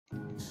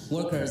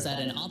Workers at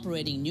an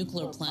operating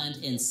nuclear plant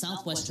in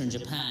southwestern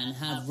Japan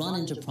have run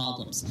into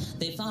problems.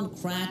 They found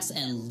cracks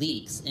and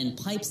leaks in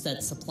pipes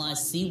that supply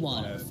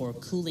seawater for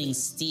cooling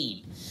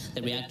steam.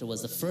 The reactor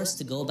was the first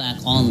to go back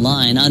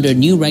online under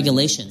new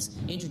regulations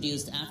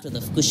introduced after the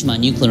Fukushima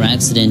nuclear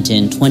accident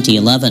in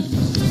 2011.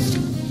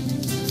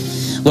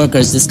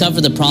 Workers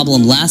discovered the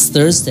problem last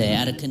Thursday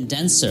at a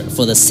condenser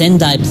for the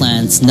Sendai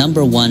plant's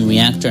 #1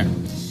 reactor.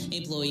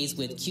 Employees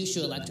with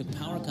Kyushu Electric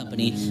Power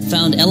Company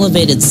found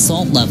elevated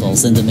salt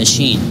levels in the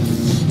machine.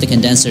 The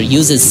condenser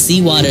uses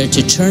seawater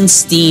to turn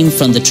steam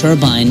from the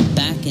turbine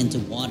back into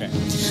water.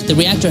 The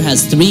reactor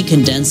has 3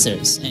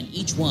 condensers, and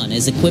each one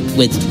is equipped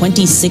with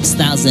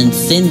 26,000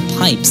 thin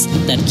pipes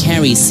that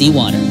carry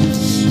seawater.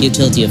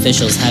 Utility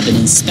officials have been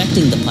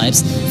inspecting the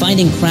pipes,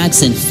 finding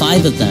cracks in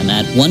 5 of them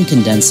at one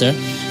condenser,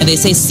 and they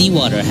say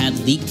seawater had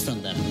leaked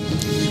from them.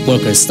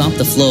 Workers stopped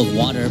the flow of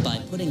water by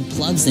putting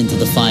plugs into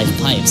the 5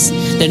 pipes.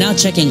 They're now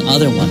checking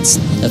other ones.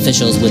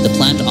 Officials with the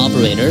plant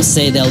operators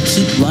say they'll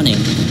keep running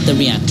the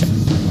reactor.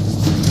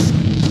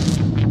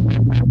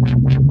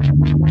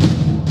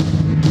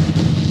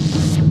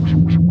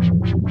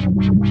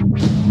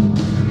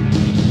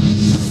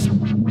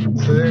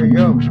 So there you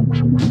go.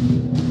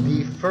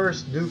 The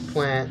first nuke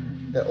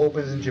plant that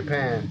opens in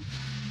Japan.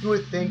 You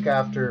would think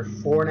after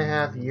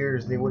 4.5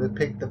 years they would have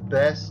picked the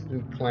best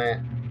nuke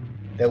plant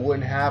that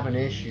wouldn't have an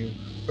issue,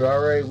 but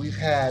already we've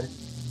had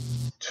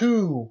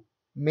 2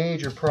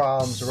 major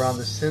problems around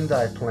the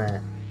Sendai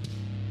plant.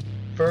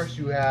 First,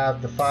 you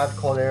have the 5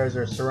 calderas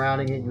that are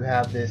surrounding it. You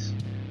have this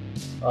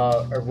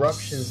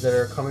eruptions that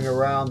are coming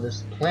around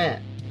this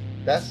plant.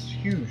 That's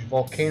huge,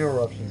 volcano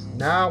eruptions.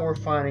 Now we're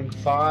finding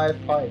 5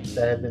 pipes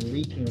that have been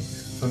leaking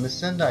from the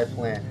Sendai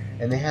plant,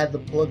 and they had to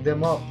plug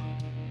them up